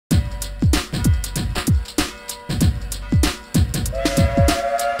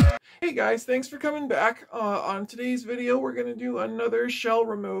guys, thanks for coming back. On today's video, we're going to do another shell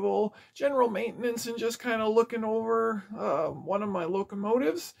removal, general maintenance, and just kind of looking over one of my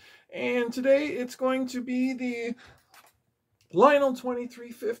locomotives. And today it's going to be the Lionel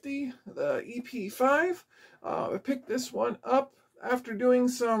 2350, the EP5. I picked this one up after doing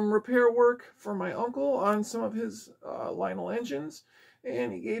some repair work for my uncle on some of his Lionel engines,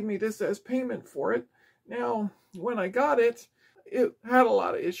 and he gave me this as payment for it. Now, when I got it, it had a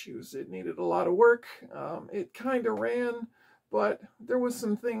lot of issues. It needed a lot of work. It kind of ran, but there was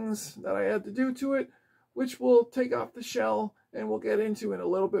some things that I had to do to it, which we'll take off the shell and we'll get into in a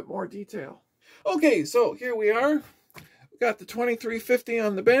little bit more detail. Okay, so here we are. We got the 2350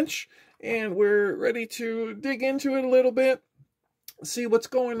 on the bench, and we're ready to dig into it a little bit, see what's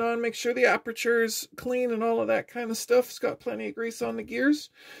going on, make sure the aperture is clean and all of that kind of stuff. It's got plenty of grease on the gears.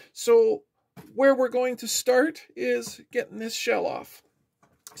 So where we're going to start is getting this shell off.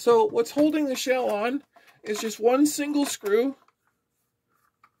 So what's holding the shell on is just one single screw.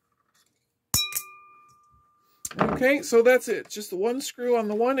 Okay, so that's it. Just the one screw on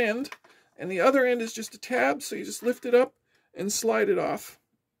the one end, and the other end is just a tab, so you just lift it up and slide it off.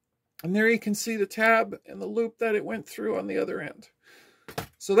 And there you can see the tab and the loop that it went through on the other end.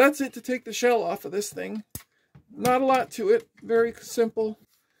 So that's it to take the shell off of this thing. Not a lot to it, very simple.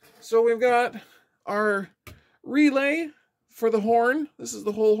 So we've got our relay for the horn. This is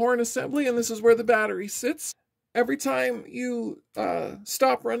the whole horn assembly, and this is where the battery sits. Every time you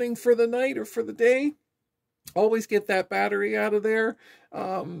stop running for the night or for the day, always get that battery out of there.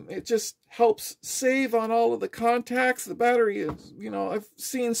 It just helps save on all of the contacts. The battery is, I've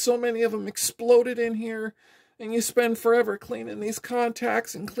seen so many of them exploded in here, and you spend forever cleaning these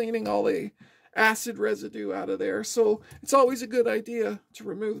contacts and cleaning all the acid residue out of there. So it's always a good idea to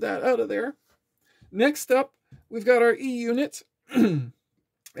remove that out of there. Next up, we've got our E-unit. And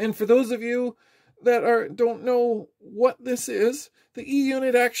for those of you that don't know what this is, the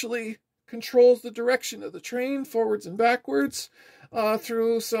E-unit actually controls the direction of the train forwards and backwards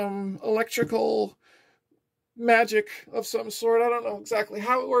through some electrical magic of some sort. I don't know exactly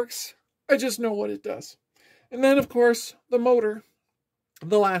how it works. I just know what it does. And then, of course, the motor,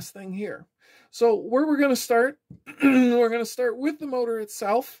 the last thing here. So where we're going to start, we're going to start with the motor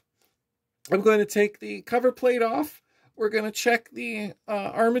itself. I'm going to take the cover plate off. We're going to check the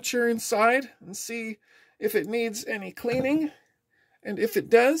armature inside and see if it needs any cleaning. And if it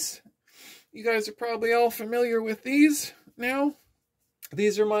does, you guys are probably all familiar with these now.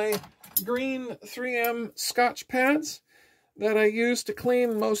 These are my green 3M Scotch pads that I use to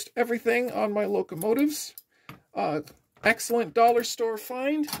clean most everything on my locomotives. Excellent dollar store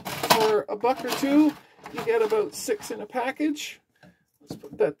find. For $1 or $2, you get about 6 in a package. Let's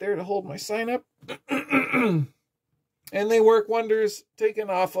put that there to hold my sign up. And they work wonders, taking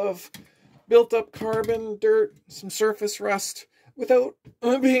off of built up carbon, dirt, some surface rust, without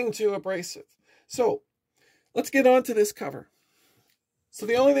being too abrasive. So let's get on to this cover. So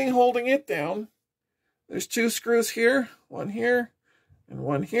the only thing holding it down, there's 2 screws here, one here and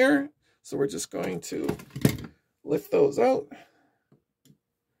one here. So we're just going to lift those out.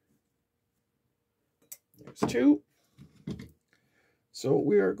 There's 2. So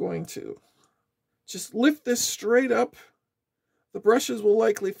we are going to just lift this straight up. The brushes will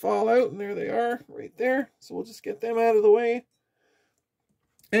likely fall out, and there they are right there. So we'll just get them out of the way.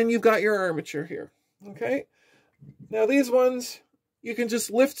 And you've got your armature here. Okay. Now these ones, you can just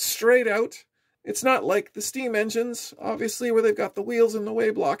lift straight out. It's not like the steam engines, obviously, where they've got the wheels in the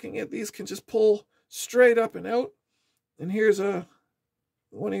way blocking it. These can just pull straight up and out. And here's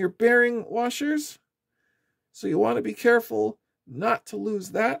one of your bearing washers. So you want to be careful not to lose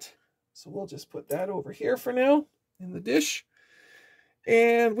that. So we'll just put that over here for now in the dish.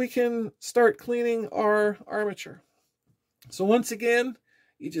 And we can start cleaning our armature. So once again,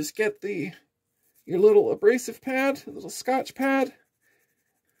 you just get your little abrasive pad, a little Scotch pad.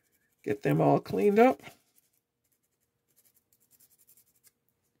 Get them all cleaned up.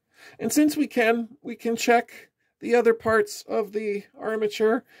 And since we can check the other parts of the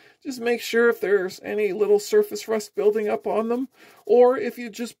armature. Just make sure if there's any little surface rust building up on them, or if you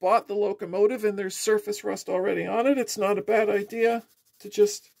just bought the locomotive and there's surface rust already on it, it's not a bad idea to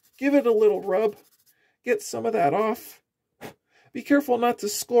just give it a little rub, get some of that off. Be careful not to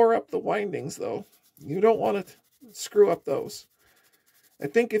score up the windings though. You don't want to screw up those. I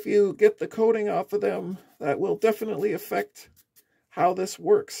think if you get the coating off of them, that will definitely affect how this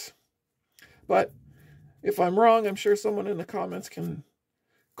works. But if I'm wrong, I'm sure someone in the comments can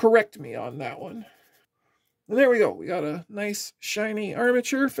correct me on that one. And there we go. We got a nice shiny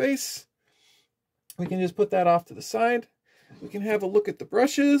armature face. We can just put that off to the side. We can have a look at the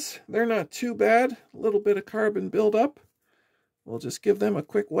brushes. They're not too bad. A little bit of carbon buildup. We'll just give them a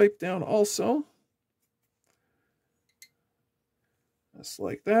quick wipe down also. Just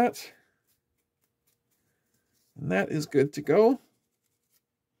like that. And that is good to go.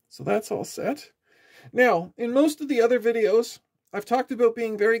 So that's all set. Now, in most of the other videos, I've talked about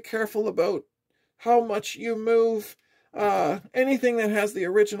being very careful about how much you move anything that has the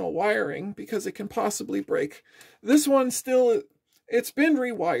original wiring, because it can possibly break. This one still, it's been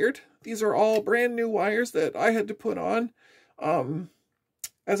rewired. These are all brand new wires that I had to put on.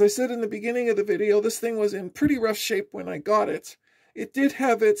 As I said in the beginning of the video, this thing was in pretty rough shape when I got it. It did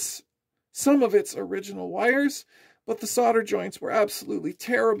have some of its original wires, but the solder joints were absolutely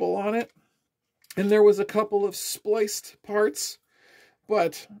terrible on it. And there was a couple of spliced parts,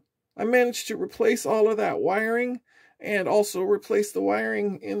 but I managed to replace all of that wiring and also replace the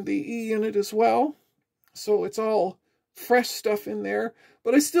wiring in the E unit as well. So it's all fresh stuff in there,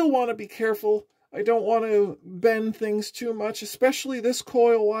 but I still want to be careful. I don't want to bend things too much, especially this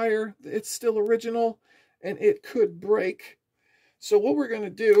coil wire. It's still original and it could break. So what we're going to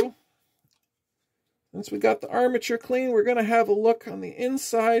do, once we got the armature clean, we're going to have a look on the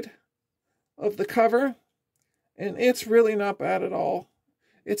inside of the cover, and it's really not bad at all.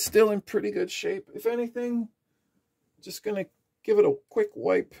 It's still in pretty good shape. If anything, just going to give it a quick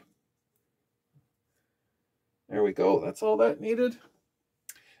wipe. There we go. That's all that needed.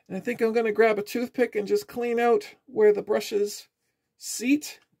 And I think I'm going to grab a toothpick and just clean out where the brushes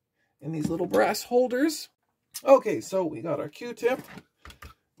seat in these little brass holders. Okay, so we got our Q-tip.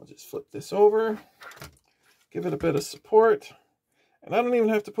 I'll just flip this over, give it a bit of support. And I don't even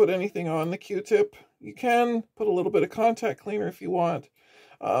have to put anything on the Q-tip. You can put a little bit of contact cleaner if you want.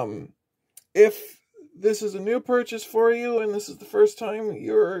 If this is a new purchase for you and this is the first time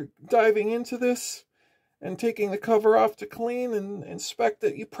you're diving into this and taking the cover off to clean and inspect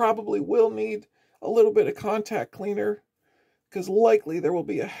it, you probably will need a little bit of contact cleaner, because likely there will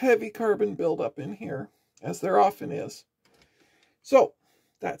be a heavy carbon buildup in here, as there often is. So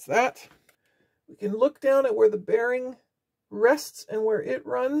that's that. We can look down at where the bearing rests and where it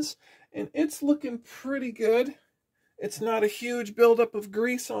runs, and it's looking pretty good. It's not a huge buildup of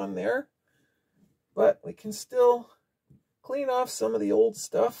grease on there, but we can still clean off some of the old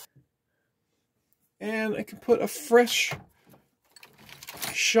stuff. And I can put a fresh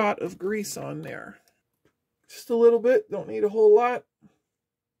shot of grease on there. Just a little bit, don't need a whole lot.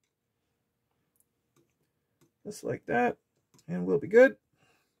 Just like that, and we'll be good.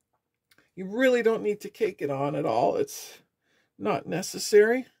 You really don't need to cake it on at all. It's not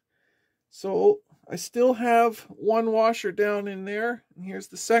necessary. So I still have one washer down in there, and here's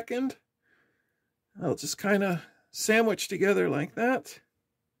the second. I'll just kind of sandwich together like that,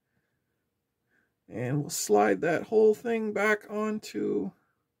 and we'll slide that whole thing back onto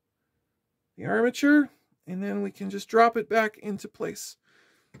the armature, and then we can just drop it back into place.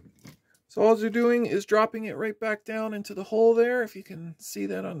 So all you're doing is dropping it right back down into the hole there, if you can see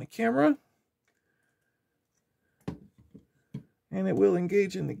that on the camera. And it will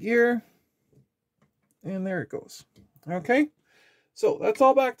engage in the gear. And there it goes. Okay, so that's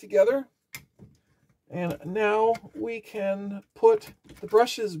all back together. And now we can put the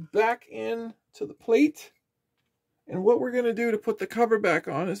brushes back in to the plate. And what we're going to do to put the cover back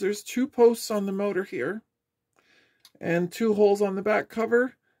on is there's 2 posts on the motor here and 2 holes on the back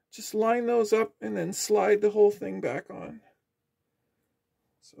cover. Just line those up and then slide the whole thing back on.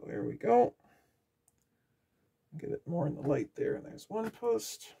 So there we go. Get it more in the light there. And there's 1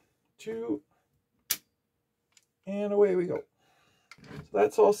 post, 2, and away we go. So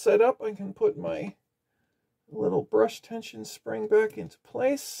that's all set up. I can put my little brush tension spring back into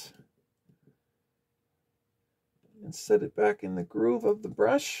place and set it back in the groove of the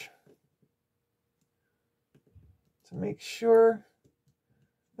brush to make sure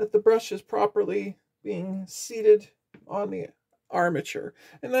that the brush is properly being seated on the armature.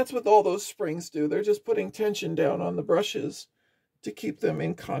 And that's what all those springs do. They're just putting tension down on the brushes to keep them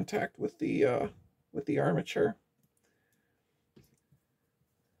in contact with the armature.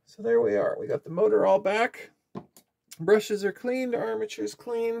 So there we are. We got the motor all back. Brushes are cleaned, armature's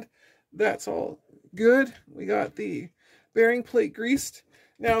cleaned. That's all good. We got the bearing plate greased.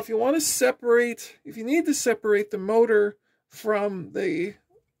 Now, if you want to separate, if you need to separate the motor from the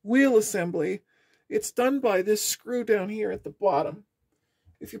wheel assembly, it's done by this screw down here at the bottom.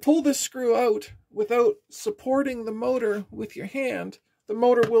 If you pull this screw out without supporting the motor with your hand, the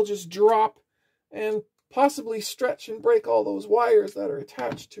motor will just drop and possibly stretch and break all those wires that are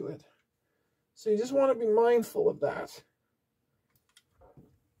attached to it. So you just want to be mindful of that.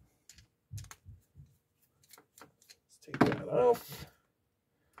 Let's take that off.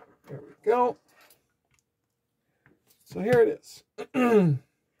 There we go. So here it is. And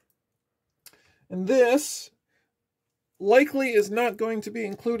this likely is not going to be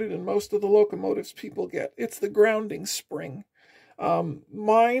included in most of the locomotives people get. It's the grounding spring.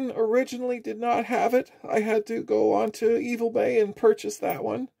 Mine originally did not have it. I had to go onto Evil Bay and purchase that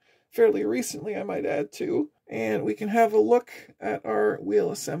one. Fairly recently, I might add too. And we can have a look at our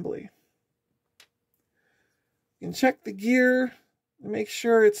wheel assembly. You can check the gear and make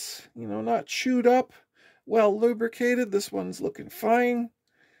sure it's, not chewed up, well lubricated. This one's looking fine.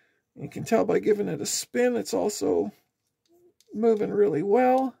 You can tell by giving it a spin, it's also moving really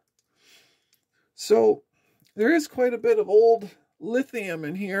well. So there is quite a bit of old lithium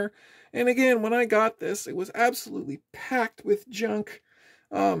in here. And again, when I got this, it was absolutely packed with junk.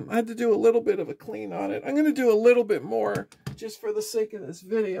 I had to do a little bit of a clean on it. I'm going to do a little bit more just for the sake of this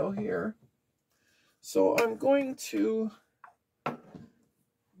video here. So I'm going to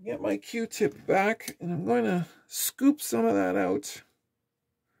get my Q-tip back and I'm going to scoop some of that out.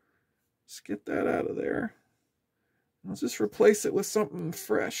 Just get that out of there. I'll just replace it with something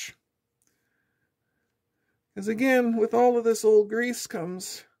fresh. Because again, with all of this old grease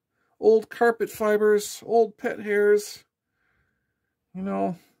comes old carpet fibers, old pet hairs,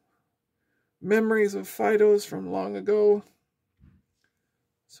 memories of Fidos from long ago.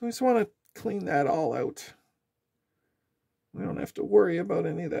 So I just want to clean that all out. We don't have to worry about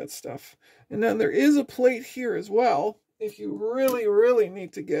any of that stuff. And then there is a plate here as well, if you really, really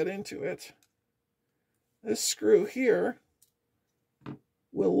need to get into it. This screw here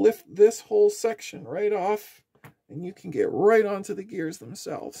will lift this whole section right off, and you can get right onto the gears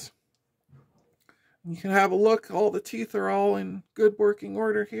themselves. You can have a look. All the teeth are all in good working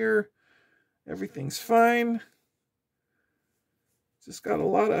order here. Everything's fine. Just got a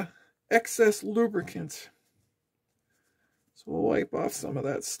lot of excess lubricant. So we'll wipe off some of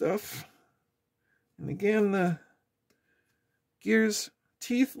that stuff. And again, the gears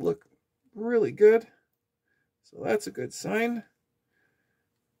teeth look really good. So that's a good sign.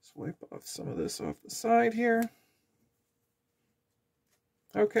 Let's wipe off some of this off the side here.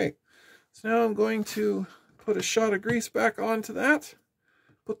 Okay, so now I'm going to put a shot of grease back onto that.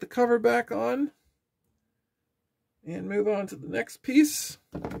 Put the cover back on. And move on to the next piece.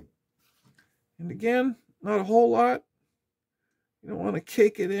 And again, not a whole lot. You don't want to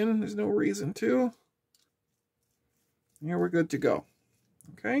cake it in. There's no reason to. Here we're good to go.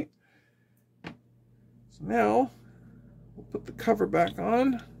 Okay. So now, we'll put the cover back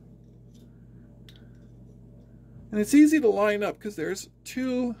on. And it's easy to line up because there's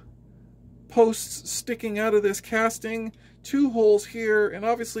two posts sticking out of this casting, two holes here, and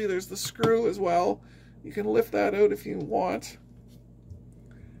obviously there's the screw as well. You can lift that out if you want.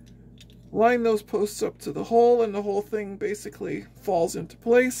 Line those posts up to the hole, and the whole thing basically falls into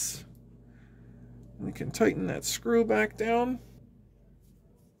place. And we can tighten that screw back down.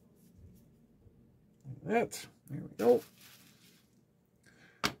 Like that. There we go.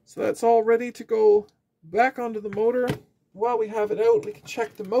 So that's all ready to go back onto the motor. While we have it out, we can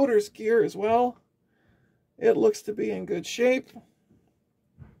check the motor's gear as well. It looks to be in good shape.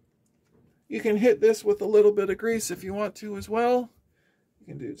 You can hit this with a little bit of grease if you want to as well. You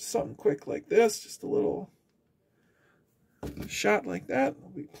can do something quick like this, just a little shot like that will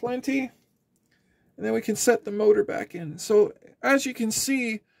be plenty. And then we can set the motor back in. So as you can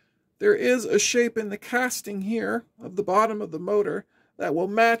see, there is a shape in the casting here of the bottom of the motor that will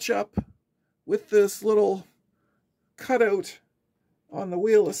match up with this little cutout on the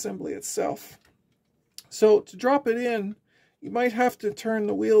wheel assembly itself. So to drop it in, you might have to turn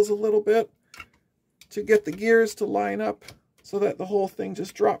the wheels a little bit to get the gears to line up so that the whole thing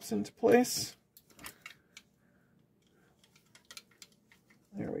just drops into place.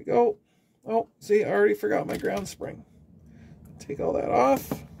 There we go. Oh, see, I already forgot my ground spring. Take all that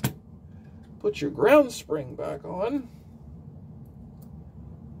off. Put your ground spring back on.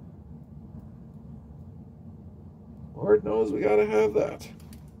 Lord knows we gotta have that.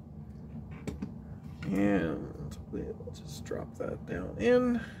 And we'll just drop that down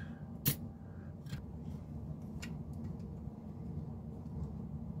in.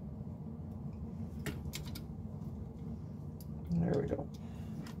 There we go.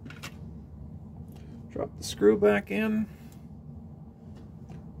 Drop the screw back in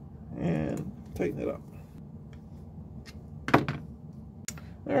and tighten it up.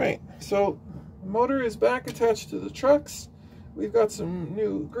 Alright, so the motor is back attached to the trucks. We've got some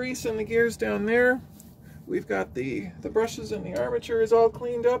new grease in the gears down there. We've got the brushes and the armature is all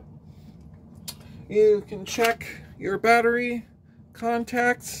cleaned up. You can check your battery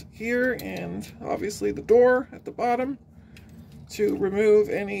contacts here and obviously the door at the bottom. to remove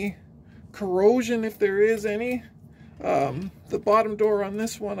any corrosion if there is any. The bottom door on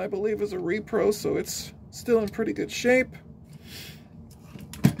this one I believe is a repro, so it's still in pretty good shape.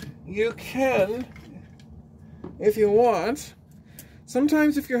 You can, if you want,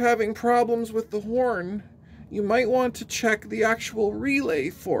 sometimes if you're having problems with the horn, you might want to check the actual relay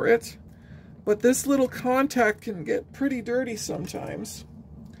for it, but this little contact can get pretty dirty sometimes.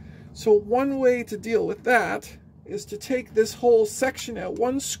 So one way to deal with that is to take this whole section out.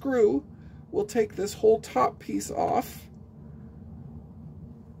 One screw will take this whole top piece off.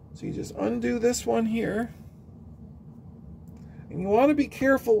 So you just undo this one here. And you want to be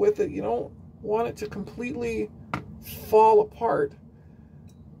careful with it. You don't want it to completely fall apart,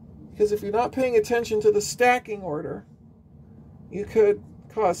 because if you're not paying attention to the stacking order, you could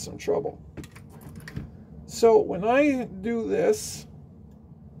cause some trouble. So when I do this,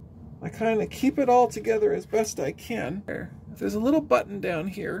 I kind of keep it all together as best I can. There's a little button down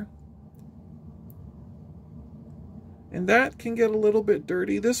here, and that can get a little bit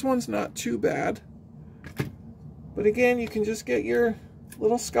dirty. This one's not too bad. But again, you can just get your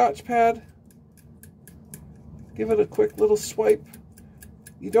little Scotch pad, give it a quick little swipe.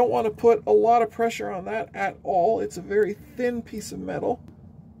 You don't want to put a lot of pressure on that at all. It's a very thin piece of metal.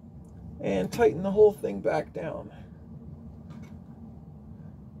 And tighten the whole thing back down.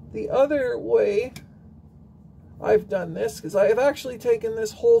 The other way I've done this, because I have actually taken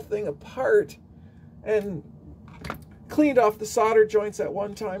this whole thing apart and cleaned off the solder joints at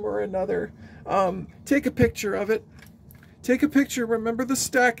one time or another. Take a picture of it. Take a picture, remember the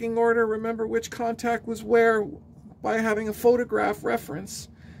stacking order, remember which contact was where by having a photograph reference,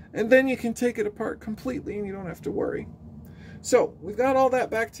 and then you can take it apart completely and you don't have to worry. So we've got all that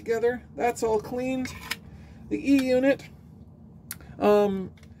back together. That's all cleaned. The E unit,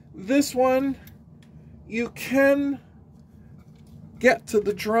 this one, you can get to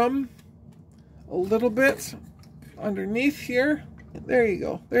the drum a little bit underneath here. There you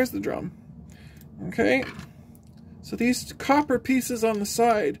go. There's the drum. Okay. So these copper pieces on the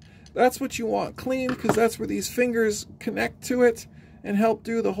side, that's what you want clean, because that's where these fingers connect to it and help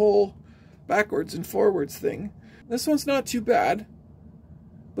do the whole backwards and forwards thing. This one's not too bad,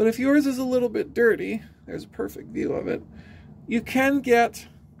 but if yours is a little bit dirty, there's a perfect view of it, you can get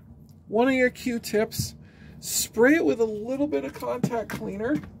one of your Q-tips, spray it with a little bit of contact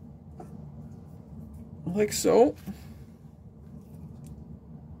cleaner, like so.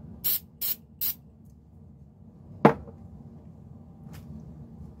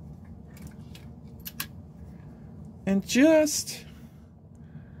 And just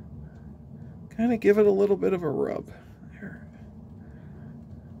kind of give it a little bit of a rub there.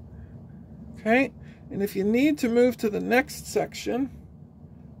 Okay, and if you need to move to the next section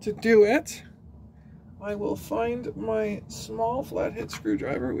to do it, I will find my small flathead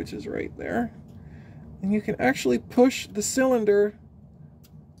screwdriver, which is right there, and you can actually push the cylinder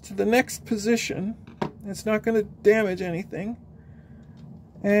to the next position. It's not going to damage anything,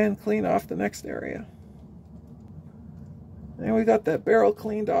 and clean off the next area. And we got that barrel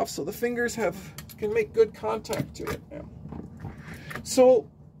cleaned off, so the fingers can make good contact to it now. So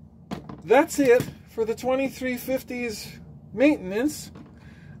that's it for the 2350's maintenance.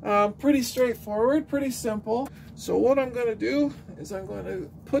 Pretty straightforward, pretty simple. So what I'm going to do is I'm going to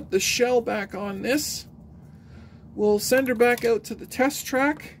put the shell back on this. We'll send her back out to the test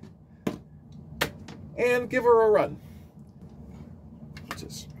track and give her a run.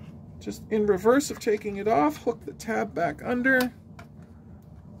 Just in reverse of taking it off, hook the tab back under,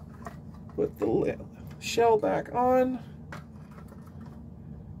 put the shell back on.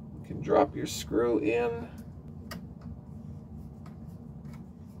 You can drop your screw in.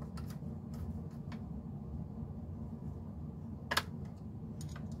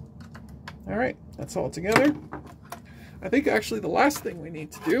 All right, that's all together. I think actually the last thing we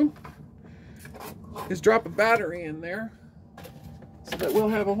need to do is drop a battery in there, so that we'll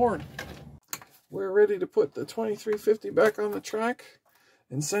have a horn. We're ready to put the 2350 back on the track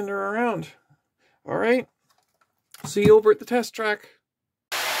and send her around. All right, see you over at the test track.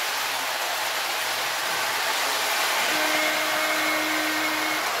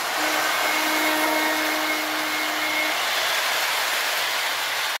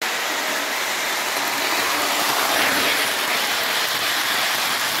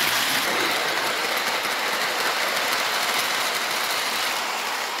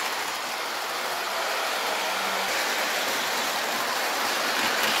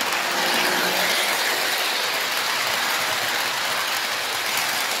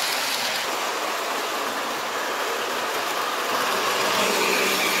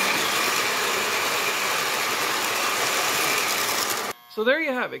 So there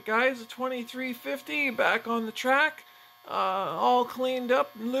you have it, guys. A 2350 back on the track. All cleaned up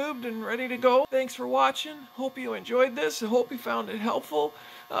and lubed and ready to go. Thanks for watching. Hope you enjoyed this. I hope you found it helpful.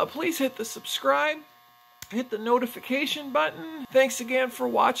 Please hit the subscribe. Hit the notification button. Thanks again for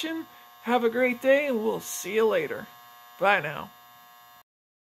watching. Have a great day, and we'll see you later. Bye now.